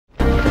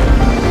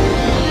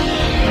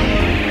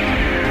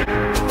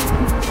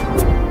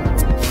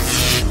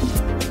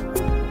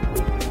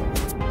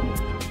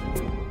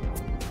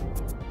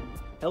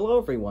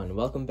everyone,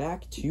 welcome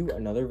back to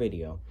another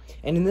video.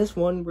 And in this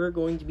one, we're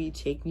going to be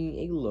taking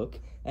a look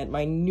at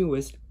my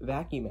newest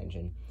vacuum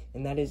engine,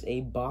 and that is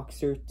a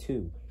Boxer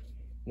 2.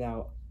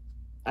 Now,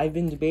 I've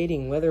been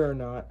debating whether or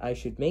not I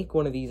should make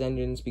one of these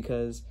engines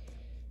because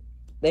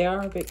they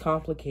are a bit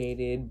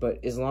complicated, but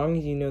as long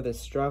as you know the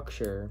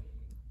structure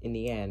in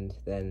the end,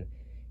 then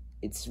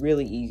it's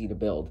really easy to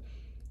build.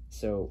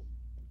 So,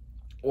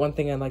 one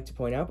thing I'd like to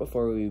point out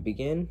before we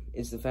begin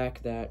is the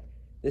fact that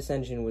this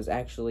engine was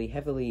actually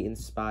heavily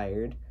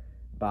inspired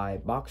by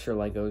Boxer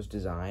Lego's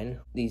design.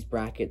 These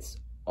brackets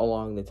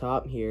along the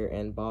top here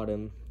and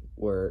bottom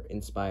were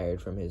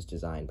inspired from his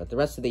design, but the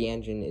rest of the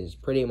engine is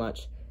pretty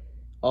much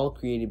all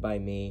created by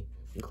me,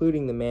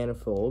 including the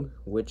manifold,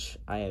 which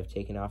I have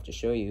taken off to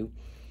show you.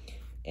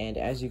 And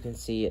as you can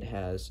see, it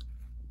has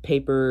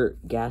paper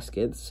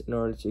gaskets in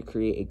order to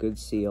create a good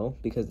seal.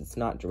 Because it's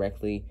not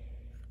directly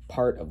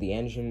part of the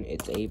engine,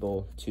 it's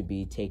able to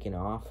be taken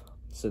off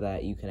so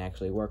that you can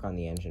actually work on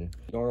the engine.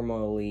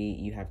 Normally,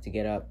 you have to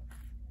get up,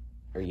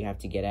 or you have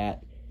to get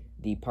at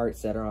the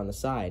parts that are on the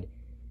side.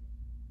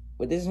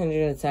 With this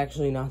engine, it's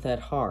actually not that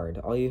hard.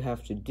 All you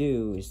have to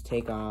do is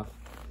take off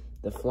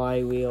the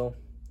flywheel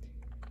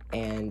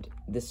and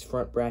this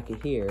front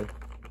bracket here,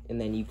 and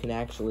then you can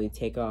actually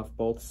take off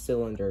both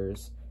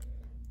cylinders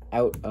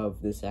out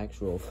of this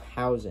actual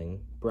housing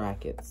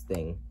brackets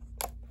thing,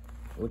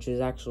 which is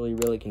actually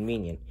really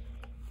convenient.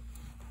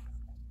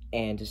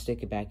 And to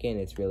stick it back in,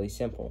 it's really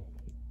simple.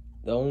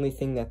 The only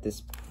thing that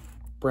this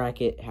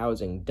bracket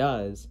housing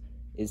does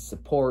is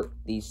support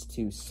these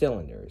two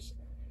cylinders.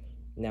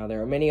 Now,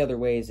 there are many other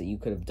ways that you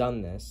could have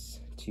done this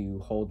to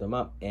hold them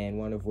up, and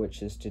one of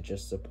which is to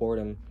just support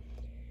them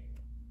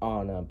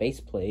on a base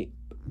plate,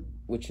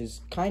 which is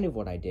kind of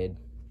what I did,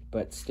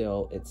 but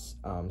still it's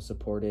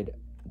supported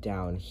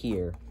down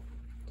here.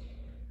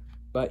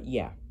 But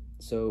yeah,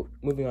 so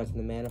moving on to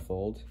the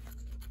manifold,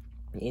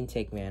 the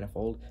intake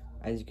manifold.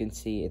 As you can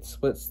see, it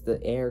splits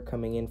the air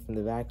coming in from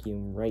the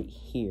vacuum right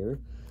here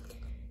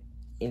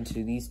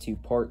into these two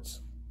ports,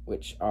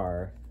 which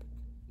are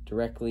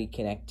directly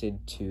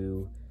connected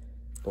to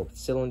both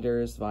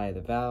cylinders via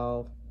the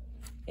valve.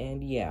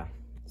 And yeah,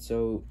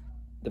 so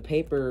the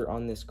paper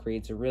on this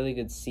creates a really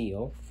good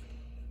seal,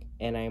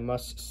 and I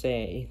must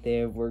say they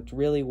have worked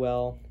really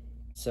well.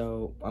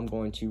 So I'm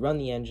going to run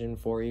the engine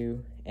for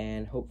you,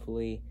 and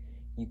hopefully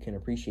you can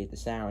appreciate the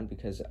sound,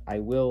 because I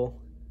will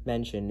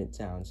mention it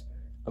sounds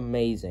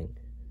amazing,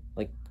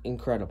 like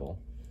incredible.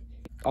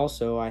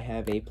 Also, I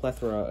have a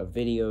plethora of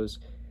videos,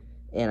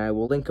 and I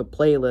will link a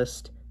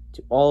playlist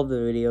to all of the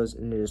videos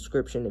in the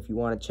description if you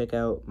want to check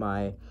out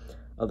my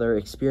other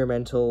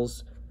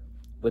experimentals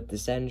with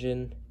this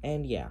engine.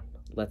 And yeah,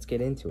 let's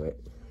get into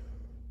it.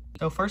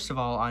 So first of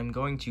all, I'm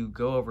going to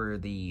go over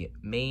the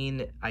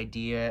main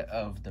idea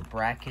of the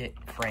bracket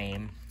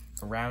frame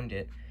around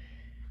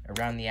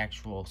the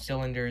actual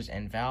cylinders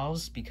and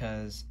valves,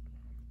 because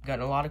I've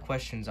gotten a lot of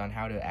questions on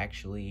how to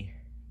actually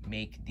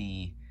make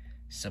the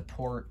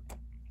support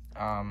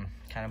kind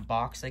of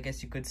box, I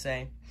guess you could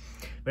say.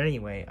 But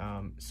anyway,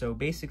 so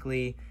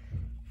basically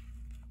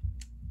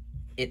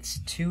it's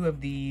two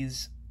of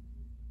these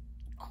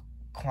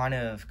kind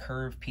of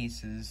curved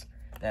pieces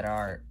that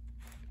are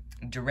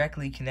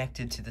directly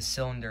connected to the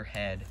cylinder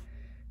head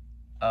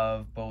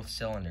of both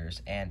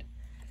cylinders. And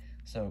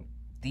so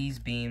these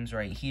beams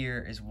right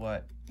here is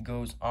what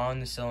goes on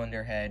the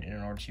cylinder head in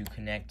order to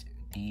connect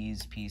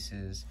these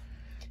pieces.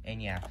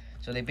 And yeah,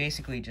 so they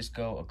basically just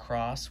go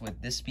across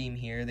with this beam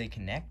here, they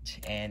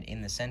connect, and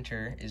in the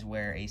center is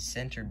where a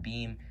center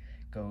beam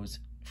goes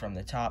from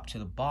the top to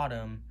the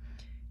bottom,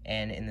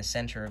 and in the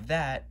center of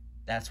that,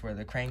 that's where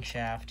the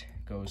crankshaft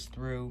goes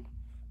through.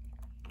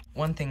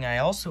 One thing I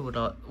also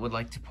would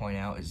like to point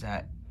out is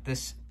that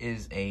this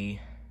is a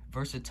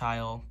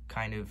versatile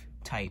kind of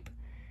type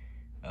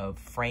of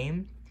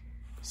frame.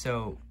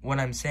 So what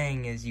I'm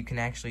saying is you can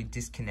actually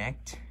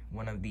disconnect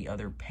one of the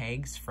other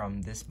pegs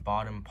from this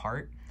bottom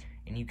part,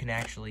 and you can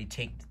actually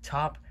take the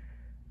top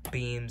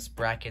beams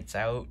brackets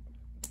out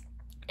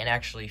and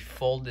actually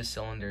fold the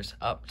cylinders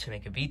up to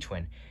make a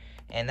V-twin.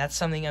 And that's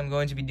something I'm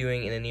going to be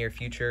doing in the near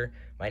future.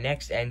 My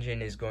next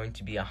engine is going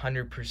to be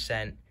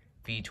 100%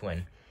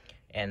 V-twin,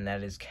 and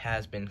that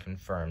has been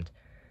confirmed.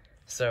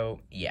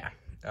 So yeah,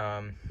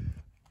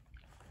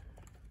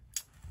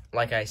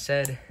 like I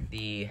said,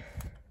 the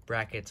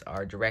brackets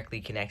are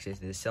directly connected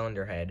to the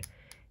cylinder head,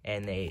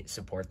 and they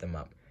support them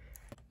up.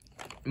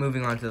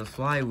 Moving on to the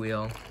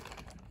flywheel,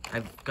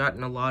 I've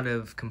gotten a lot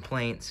of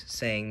complaints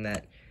saying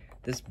that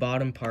this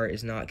bottom part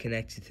is not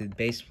connected to the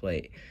base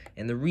plate,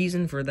 and the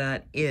reason for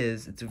that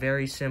is it's a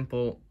very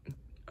simple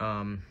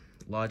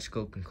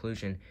logical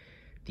conclusion.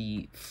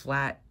 The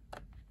flat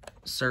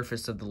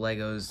surface of the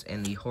Legos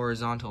and the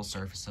horizontal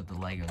surface of the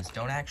Legos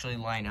don't actually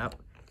line up,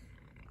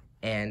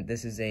 and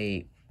this is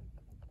a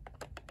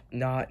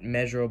not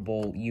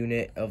measurable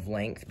unit of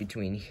length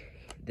between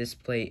this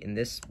plate and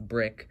this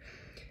brick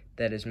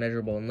that is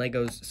measurable in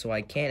Legos, so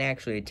I can't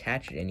actually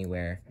attach it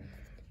anywhere.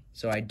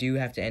 So I do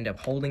have to end up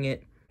holding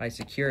it. If I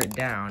secure it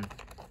down,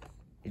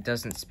 it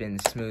doesn't spin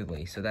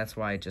smoothly, so that's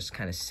why it just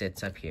kind of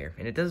sits up here.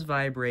 And it does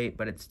vibrate,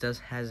 but it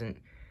hasn't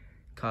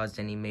caused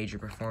any major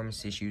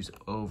performance issues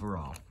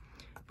overall.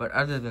 But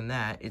other than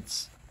that,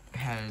 it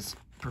has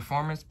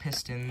performance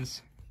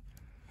pistons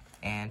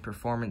and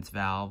performance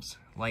valves,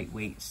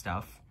 lightweight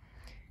stuff.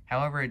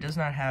 However, it does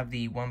not have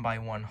the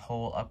 1x1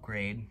 hole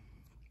upgrade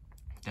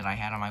that I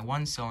had on my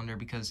 1-cylinder,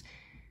 because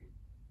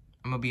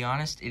I'm gonna be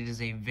honest, it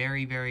is a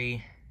very,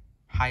 very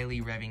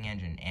highly revving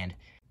engine, and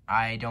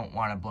I don't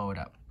want to blow it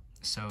up.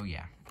 So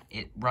yeah,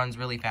 it runs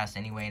really fast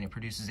anyway, and it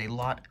produces a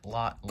lot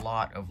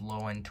of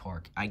low-end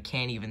torque. I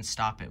can't even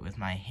stop it with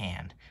my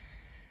hand.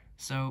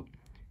 So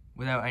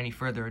without any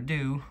further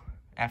ado,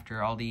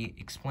 after all the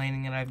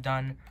explaining that I've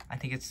done, I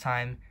think it's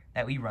time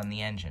that we run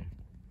the engine.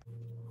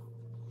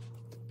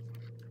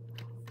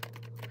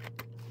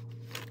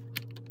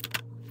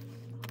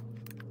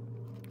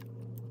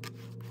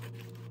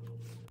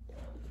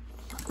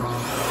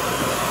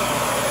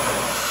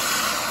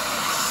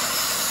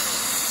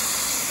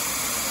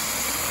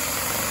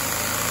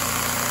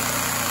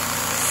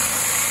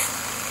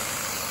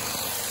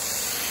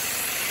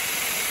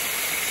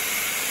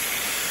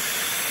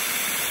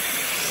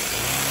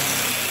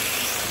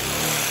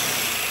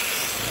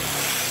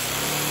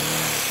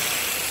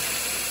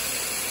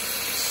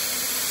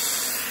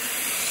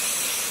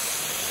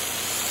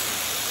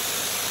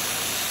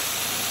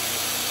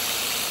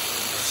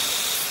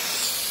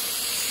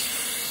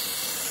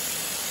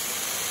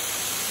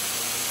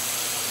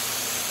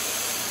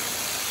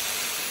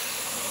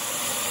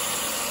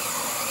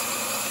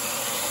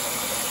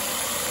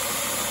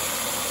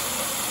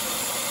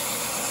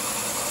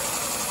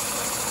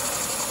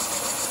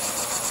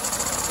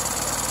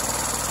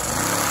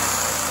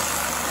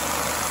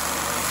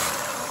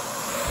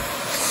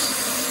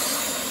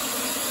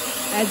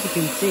 As you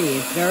can see,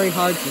 it's very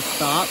hard to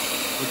stop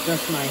with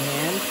just my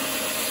hand,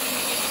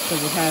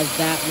 because it has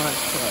that much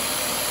torque.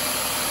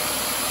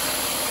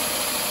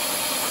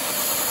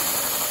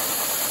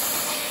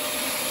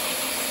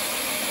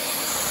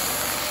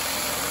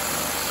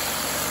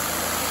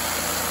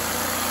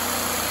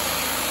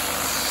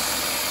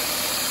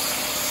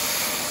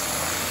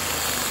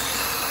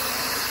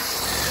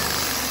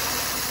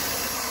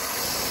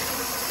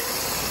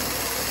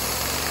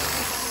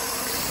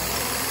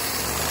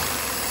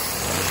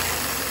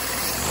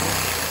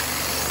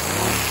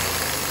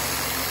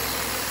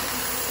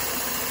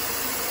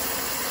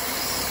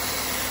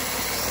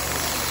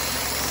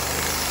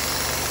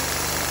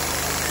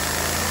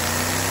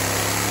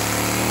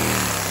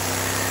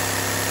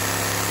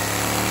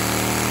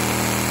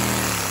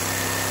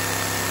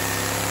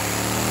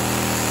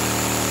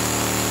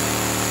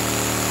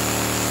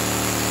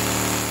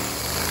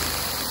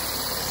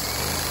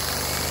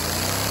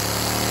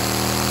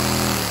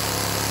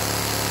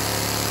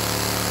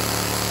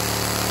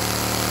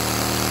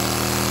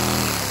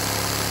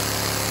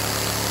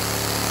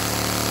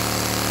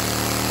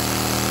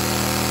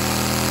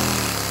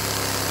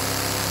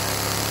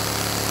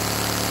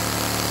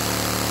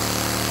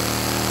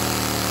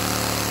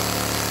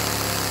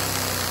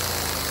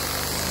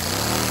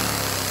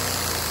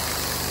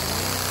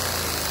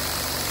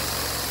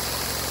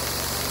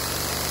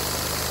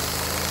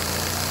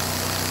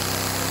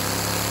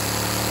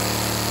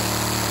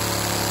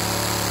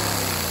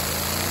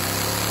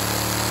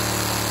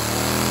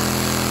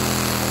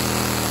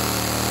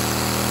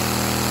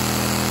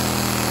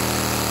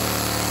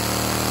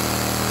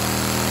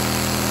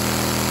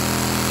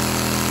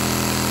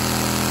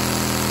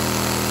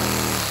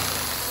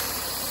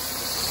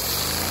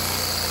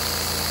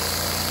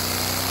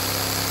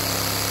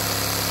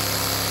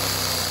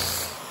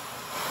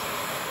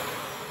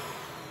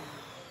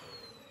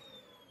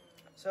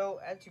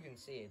 So, as you can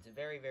see, it's a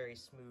very, very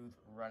smooth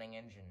running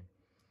engine.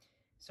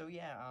 So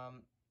yeah,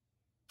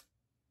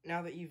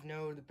 now that you've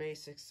known the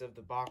basics of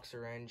the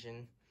Boxer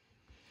engine,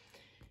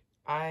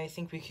 I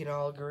think we can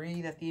all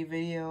agree that the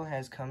video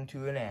has come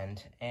to an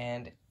end.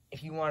 And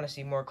if you want to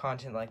see more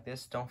content like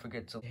this, don't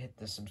forget to hit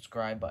the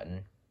subscribe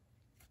button.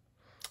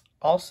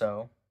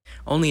 Also,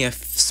 only a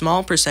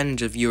small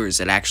percentage of viewers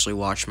that actually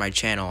watch my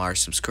channel are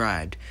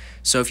subscribed.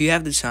 So if you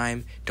have the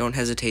time, don't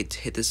hesitate to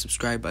hit the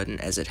subscribe button,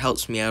 as it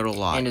helps me out a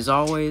lot. And as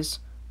always,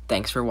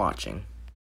 thanks for watching.